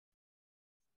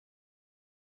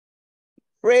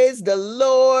Praise the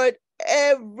Lord.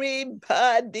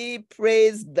 Everybody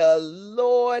praise the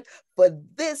Lord, for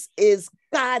this is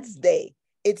God's day.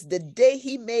 It's the day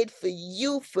he made for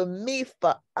you, for me,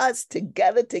 for us to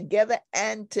gather together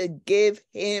and to give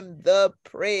him the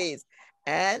praise.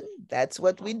 And that's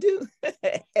what we do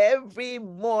every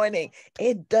morning.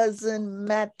 It doesn't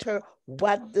matter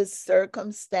what the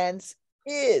circumstance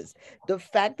is. The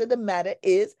fact of the matter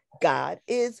is God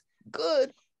is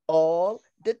good all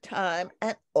the time,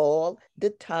 and all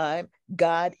the time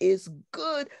God is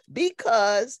good,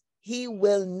 because he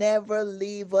will never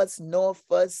leave us nor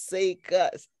forsake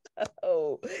us.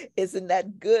 Oh, isn't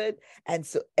that good? And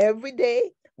so every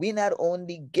day we not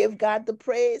only give God the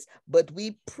praise, but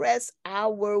we press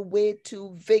our way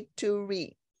to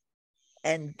victory.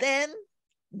 And then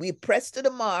we press to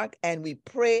the mark and we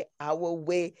pray our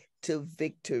way to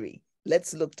victory.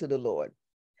 Let's look to the Lord.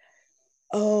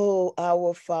 Oh,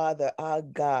 our Father, our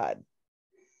God,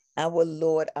 our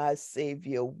Lord, our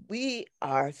Savior, we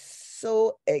are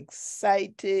so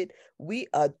excited. We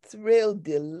are thrilled,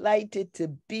 delighted to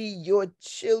be your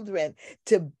children,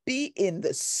 to be in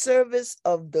the service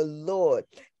of the Lord,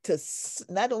 to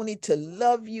not only to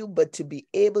love you, but to be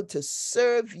able to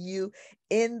serve you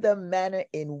in the manner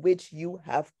in which you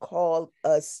have called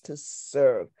us to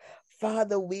serve.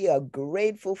 Father, we are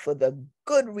grateful for the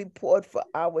good report for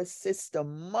our sister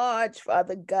Marge.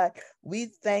 Father God, we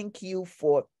thank you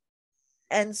for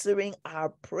answering our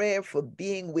prayer, for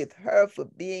being with her, for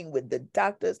being with the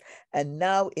doctors, and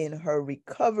now in her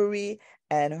recovery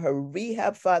and her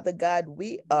rehab. Father God,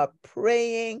 we are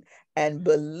praying and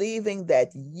believing that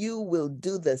you will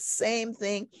do the same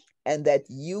thing and that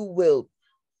you will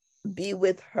be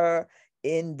with her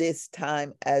in this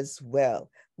time as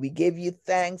well. We give you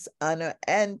thanks, honor,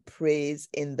 and praise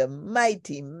in the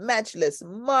mighty, matchless,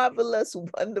 marvelous,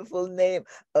 wonderful name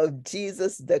of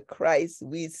Jesus the Christ.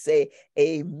 We say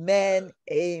amen,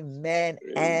 amen,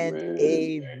 and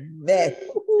amen.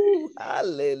 Ooh,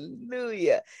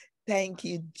 hallelujah. Thank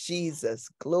you, Jesus.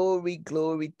 Glory,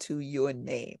 glory to your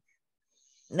name.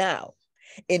 Now,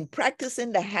 in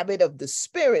practicing the habit of the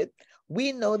Spirit,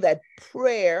 we know that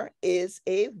prayer is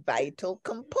a vital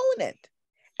component.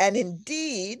 And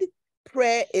indeed,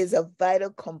 prayer is a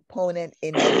vital component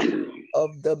in the life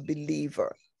of the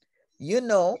believer. You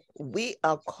know, we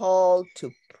are called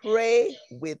to pray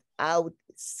without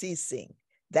ceasing.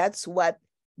 That's what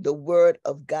the word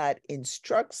of God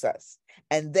instructs us.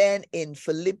 And then in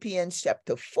Philippians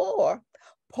chapter 4,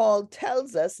 Paul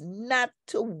tells us not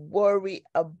to worry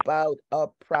about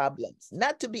our problems,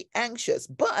 not to be anxious,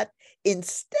 but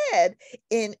instead,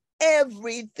 in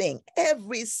everything,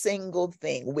 every single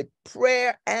thing, with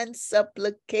prayer and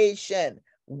supplication,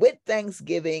 with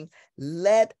thanksgiving,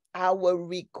 let our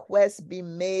requests be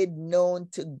made known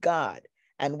to God.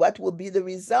 And what will be the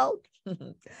result?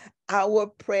 Our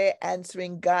prayer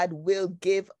answering God will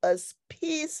give us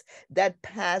peace that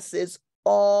passes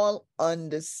all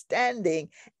understanding.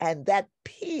 And that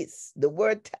peace, the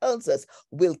word tells us,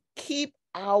 will keep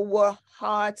our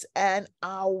hearts and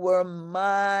our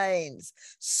minds,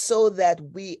 so that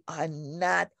we are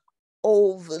not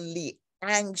overly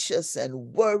anxious and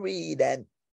worried,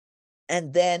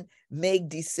 and then make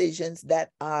decisions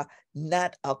that are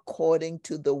not according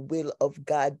to the will of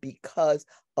God because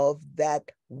of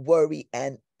that worry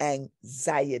and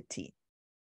anxiety.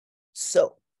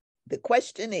 So the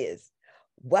question is,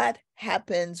 what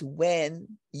happens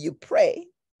when you pray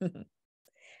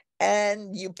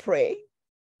and you pray,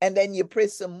 and then you pray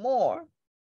some more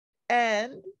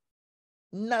and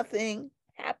nothing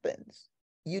happens?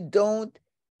 You don't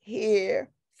hear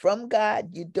from God.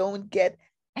 You don't get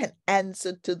an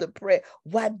answer to the prayer.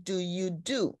 What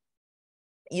do?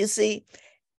 You see,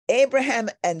 Abraham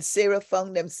and Sarah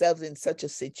found themselves in such a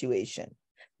situation.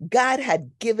 God had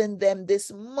given them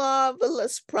this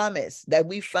marvelous promise that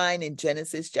we find in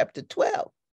Genesis chapter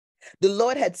 12. The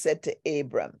Lord had said to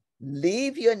Abram,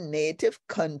 leave your native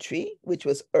country, which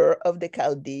was Ur of the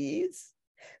Chaldees,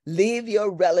 leave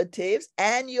your relatives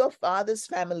and your father's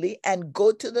family and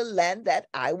go to the land that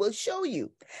I will show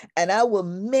you. And I will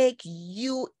make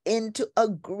you into a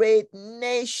great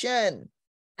nation.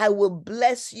 I will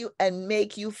bless you and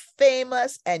make you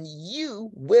famous, and you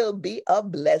will be a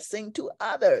blessing to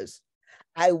others.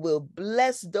 I will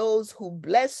bless those who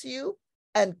bless you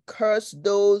and curse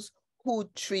those who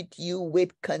treat you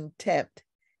with contempt.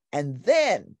 And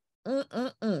then,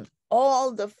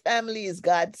 all the families,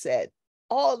 God said,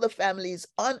 all the families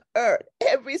on earth,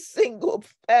 every single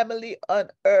family on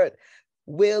earth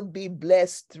will be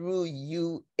blessed through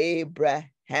you,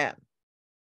 Abraham.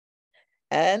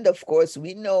 And of course,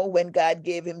 we know when God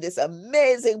gave him this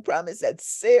amazing promise that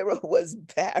Sarah was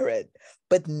barren.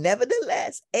 But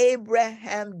nevertheless,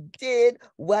 Abraham did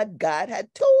what God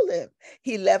had told him.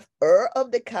 He left Ur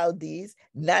of the Chaldees,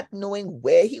 not knowing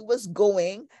where he was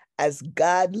going, as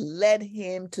God led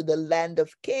him to the land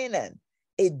of Canaan.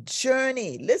 A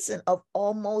journey, listen, of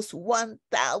almost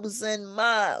 1,000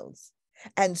 miles.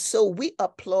 And so we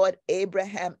applaud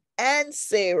Abraham and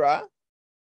Sarah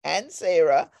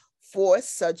for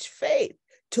such faith,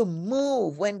 to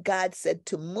move when God said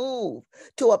to move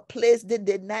to a place they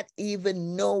did not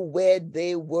even know where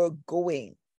they were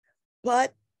going.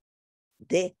 But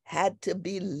they had to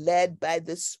be led by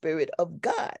the Spirit of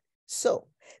God. So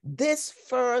this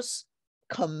first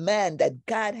command that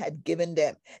God had given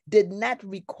them did not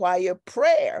require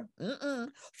prayer,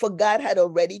 for God had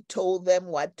already told them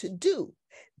what to do.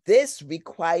 This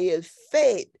required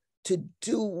faith to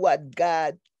do what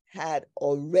God had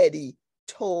already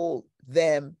told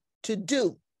them to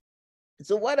do.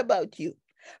 So what about you?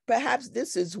 Perhaps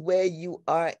this is where you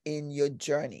are in your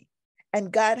journey,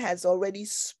 and God has already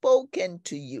spoken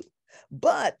to you,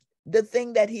 but the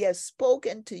thing that he has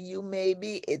spoken to you,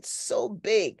 maybe it's so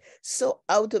big, so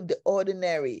out of the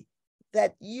ordinary,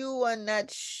 that you are not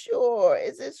sure,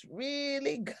 is this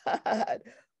really God?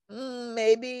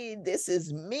 Maybe this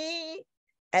is me.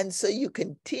 And so you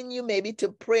continue maybe to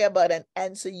pray about an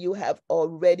answer you have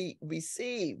already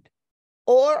received.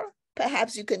 Or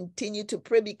perhaps you continue to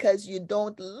pray because you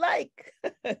don't like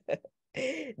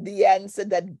the answer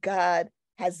that God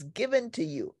has given to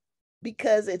you,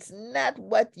 because it's not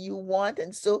what you want.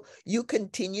 And so you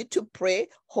continue to pray,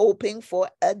 hoping for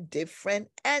a different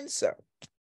answer.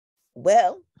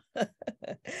 Well,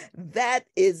 that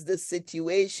is the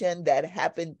situation that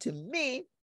happened to me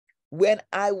when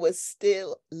I was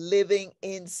still living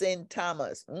in St.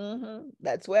 Thomas.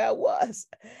 That's where I was.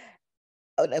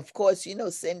 And of course, you know,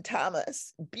 St.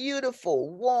 Thomas,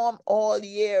 beautiful, warm all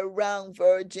year round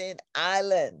Virgin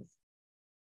Islands.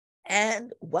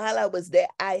 And while I was there,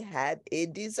 I had a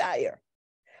desire.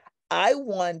 I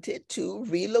wanted to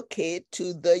relocate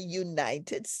to the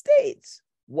United States.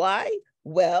 Why?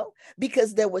 Well,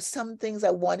 because there were some things I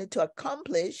wanted to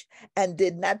accomplish and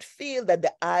did not feel that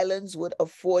the islands would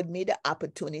afford me the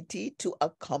opportunity to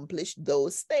accomplish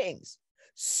those things.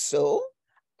 So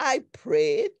I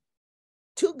prayed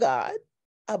to God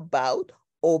about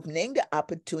opening the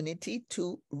opportunity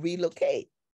to relocate.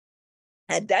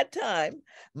 At that time,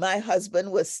 my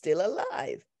husband was still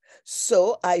alive,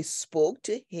 so I spoke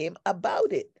to him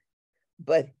about it.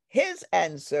 But his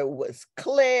answer was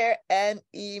clear and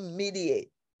immediate.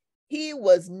 He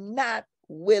was not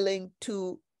willing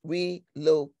to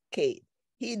relocate.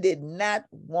 He did not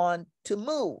want to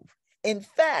move. In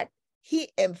fact, he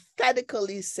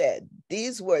emphatically said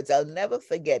these words, I'll never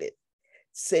forget it.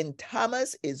 St.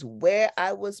 Thomas is where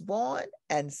I was born,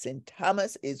 and St.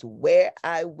 Thomas is where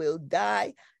I will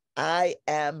die. I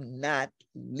am not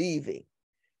leaving.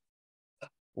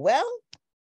 Well,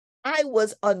 I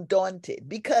was undaunted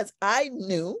because I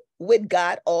knew with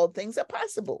God all things are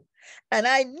possible. And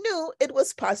I knew it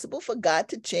was possible for God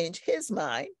to change his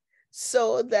mind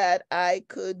so that I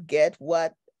could get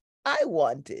what I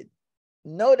wanted.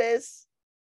 Notice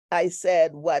I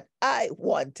said what I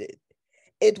wanted.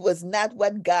 It was not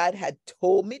what God had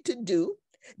told me to do,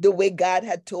 the way God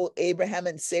had told Abraham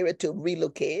and Sarah to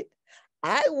relocate.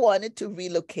 I wanted to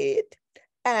relocate,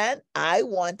 and I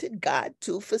wanted God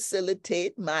to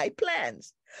facilitate my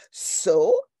plans.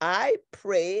 So I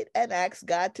prayed and asked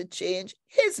God to change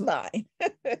his mind.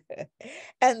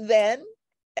 And then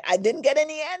I didn't get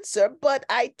any answer, but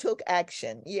I took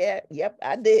action.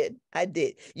 I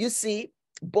did. You see,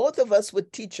 both of us were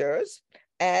teachers,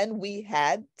 and we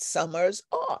had summers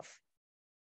off.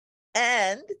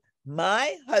 And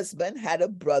my husband had a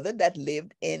brother that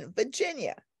lived in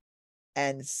Virginia.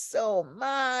 And so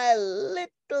my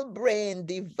little brain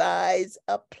devised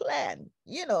a plan,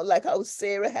 you know, like how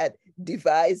Sarah had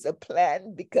devised a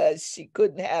plan because she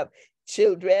couldn't have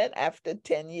children after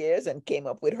 10 years and came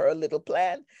up with her little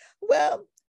plan. Well,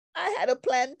 I had a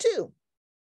plan too.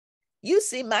 You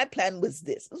see, my plan was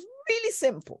this. It was really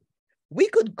simple. We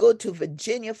could go to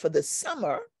Virginia for the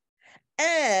summer,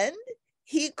 and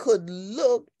he could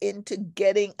look into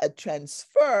getting a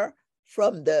transfer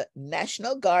from the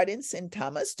National Guard in St.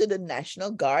 Thomas to the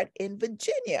National Guard in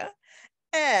Virginia.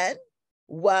 And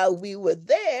while we were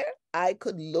there, I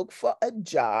could look for a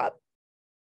job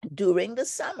during the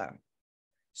summer.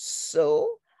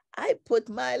 So I put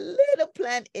my little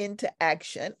plan into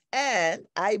action, and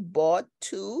I bought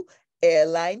 2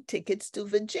 airline tickets to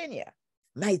Virginia.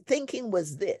 My thinking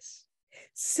was this: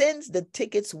 since the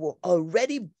tickets were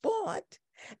already bought,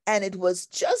 And it was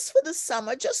just for the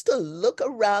summer, just to look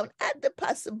around at the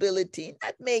possibility,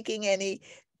 not making any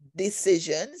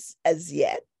decisions as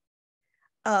yet.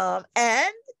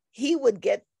 And he would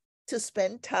get to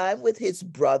spend time with his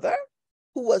brother,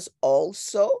 who was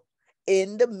also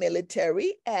in the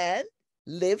military and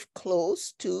lived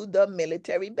close to the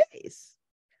military base.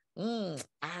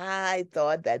 I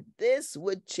thought that this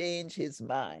would change his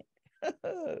mind.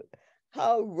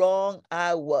 How wrong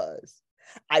I was.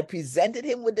 I presented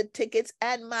him with the tickets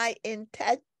and my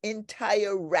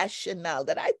entire rationale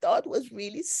that I thought was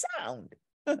really sound.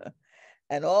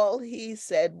 And all he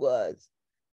said was,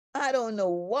 I don't know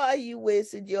why you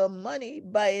wasted your money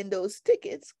buying those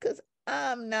tickets, because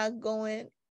I'm not going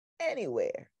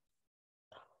anywhere.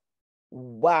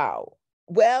 Wow.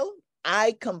 Well,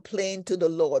 I complained to the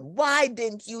Lord. Why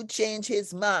didn't you change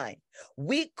his mind?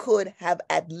 We could have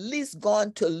at least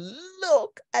gone to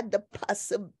look at the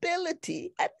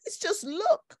possibility, at least just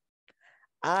look.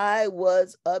 I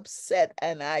was upset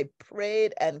and I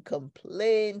prayed and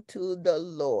complained to the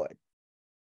Lord.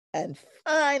 And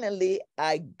finally,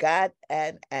 I got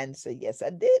an answer. Yes, I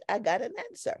did. I got an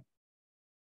answer.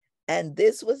 And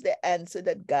this was the answer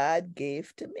that God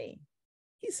gave to me.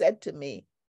 He said to me,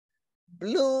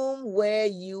 bloom where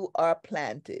you are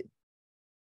planted.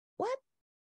 What?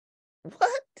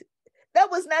 What?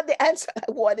 That was not the answer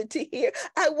I wanted to hear.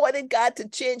 I wanted God to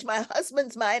change my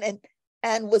husband's mind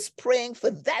and was praying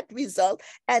for that result.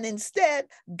 And instead,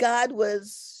 God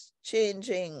was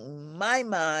changing my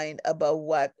mind about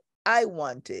what I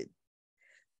wanted.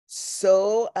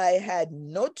 So I had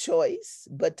no choice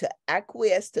but to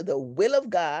acquiesce to the will of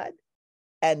God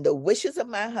and the wishes of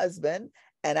my husband.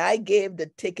 And I gave the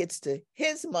tickets to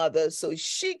his mother so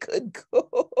she could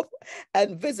go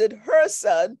and visit her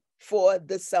son for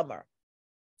the summer.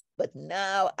 But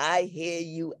now I hear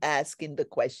you asking the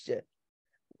question,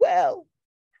 well,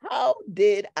 how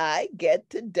did I get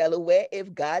to Delaware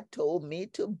if God told me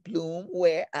to bloom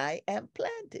where I am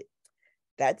planted?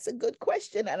 That's a good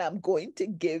question, and I'm going to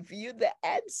give you the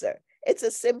answer. It's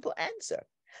a simple answer,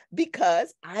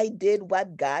 because I did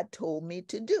what God told me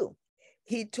to do.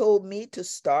 He told me to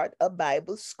start a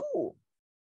Bible school.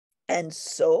 And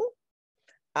so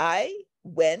I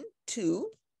went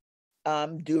to,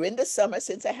 during the summer,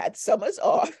 since I had summers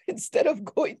off, instead of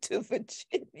going to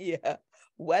Virginia,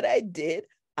 what I did,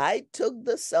 I took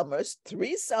the summers,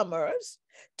 3 summers,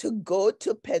 to go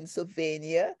to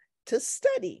Pennsylvania to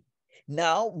study.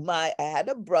 Now, I had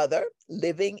a brother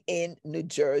living in New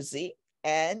Jersey,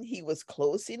 and he was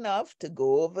close enough to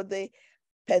go over the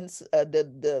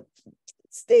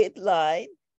state line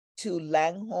to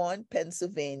Langhorne,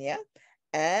 Pennsylvania.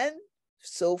 And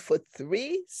so for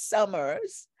 3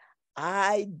 summers,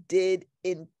 I did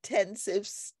intensive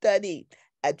study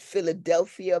at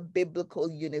Philadelphia Biblical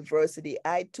University.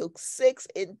 I took 6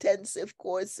 intensive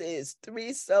courses,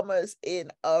 3 summers in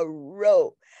a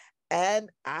row. And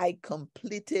I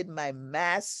completed my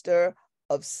Master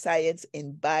of Science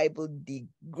in Bible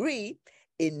degree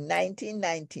in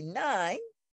 1999.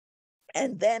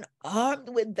 And then armed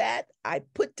with that, I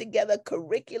put together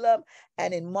curriculum.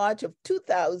 And in March of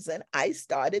 2000, I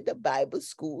started the Bible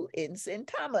school in St.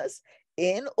 Thomas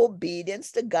in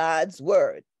obedience to God's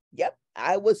word. Yep,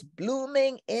 I was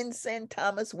blooming in St.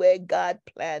 Thomas where God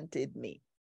planted me.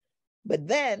 But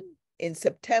then in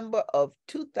September of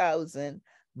 2000,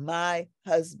 my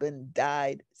husband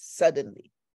died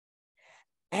suddenly.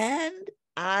 And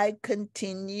I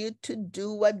continued to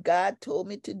do what God told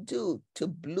me to do, to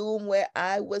bloom where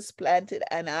I was planted.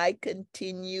 And I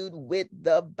continued with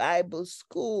the Bible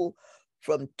school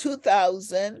from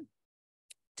 2000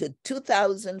 to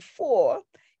 2004.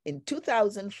 In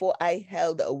 2004, I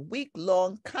held a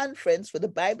week-long conference for the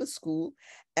Bible school,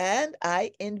 and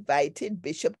I invited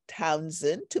Bishop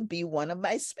Townsend to be one of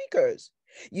my speakers.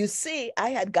 You see,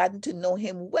 I had gotten to know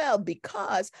him well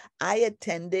because I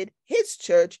attended his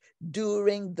church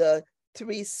during the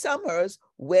 3 summers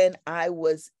when I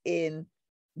was in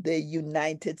the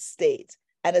United States.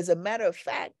 And as a matter of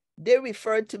fact, they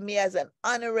referred to me as an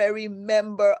honorary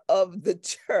member of the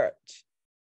church.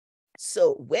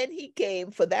 So when he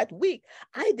came for that week,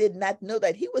 I did not know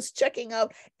that he was checking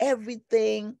out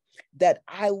everything that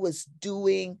I was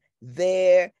doing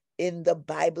there in the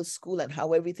Bible school and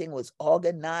how everything was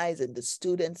organized and the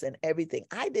students and everything.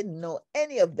 I didn't know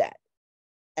any of that.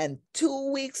 And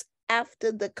 2 weeks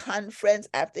after the conference,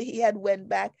 after he had went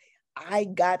back, I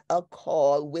got a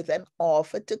call with an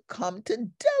offer to come to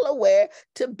Delaware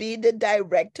to be the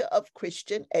director of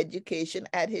Christian education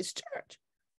at his church.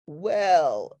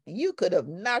 Well, you could have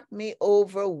knocked me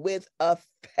over with a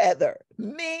feather.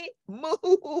 Me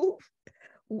move.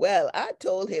 Well, I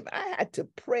told him I had to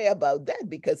pray about that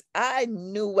because I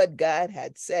knew what God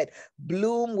had said.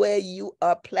 Bloom where you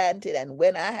are planted. And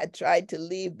when I had tried to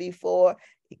leave before,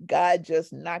 God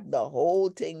just knocked the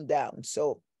whole thing down.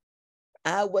 So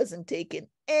I wasn't taking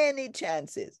any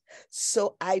chances.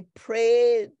 So I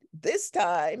prayed this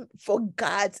time for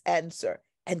God's answer.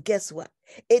 And guess what?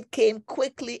 It came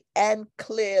quickly and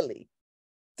clearly.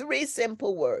 3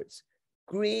 simple words: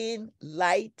 green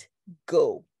light,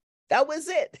 go. That was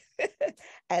it.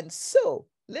 And so,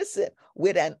 listen,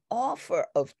 with an offer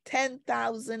of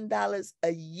 $10,000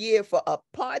 a year for a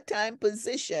part-time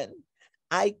position,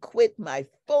 I quit my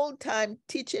full-time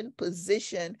teaching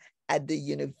position at the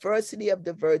University of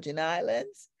the Virgin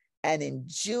Islands. And in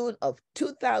June of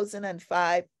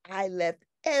 2005, I left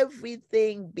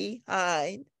everything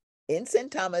behind in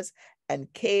St. Thomas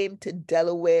and came to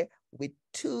Delaware with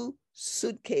 2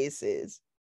 suitcases.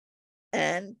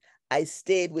 And I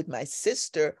stayed with my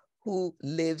sister who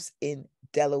lives in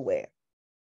Delaware.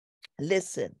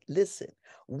 Listen, listen.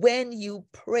 When you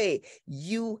pray,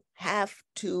 you have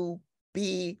to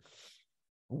be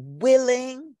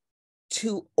willing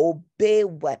to obey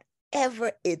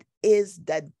whatever it is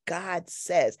that God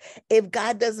says. If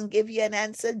God doesn't give you an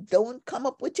answer, don't come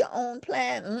up with your own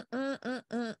plan.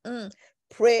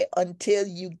 Pray until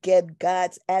you get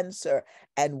God's answer.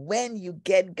 And when you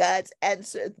get God's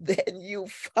answer, then you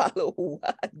follow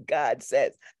what God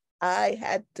says. I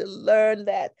had to learn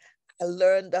that. I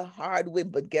learned the hard way,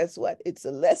 but guess what? It's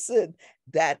a lesson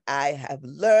that I have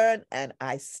learned, and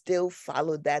I still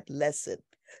follow that lesson.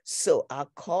 So our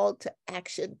call to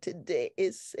action today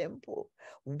is simple.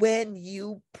 When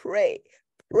you pray,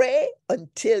 pray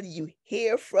until you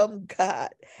hear from God.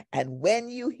 And when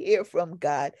you hear from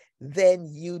God, then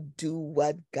you do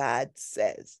what God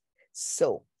says.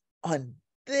 So on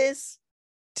this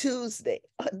Tuesday,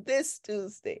 this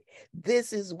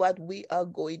is what we are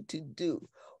going to do.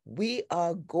 We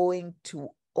are going to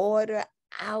order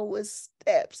our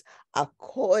steps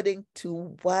according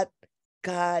to what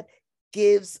God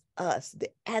gives us, the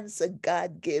answer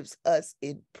God gives us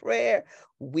in prayer.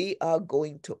 We are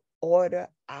going to order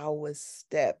our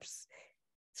steps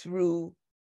through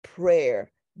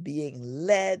prayer, being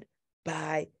led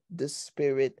by the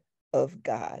Spirit of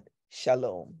God.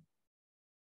 Shalom.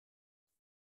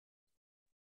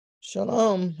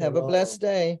 Shalom. Have a blessed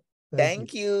day.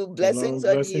 Thank you. Blessings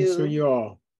on Blessings you. to you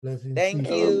all. Blessings. Thank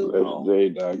to you. Have a blessed day,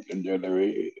 Dr.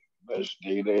 Generate. Blessed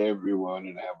day to everyone,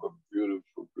 and have a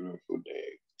beautiful, beautiful day.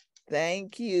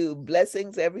 Thank you.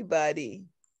 Blessings, everybody.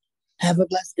 Have a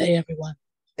blessed day, everyone.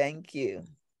 Thank you.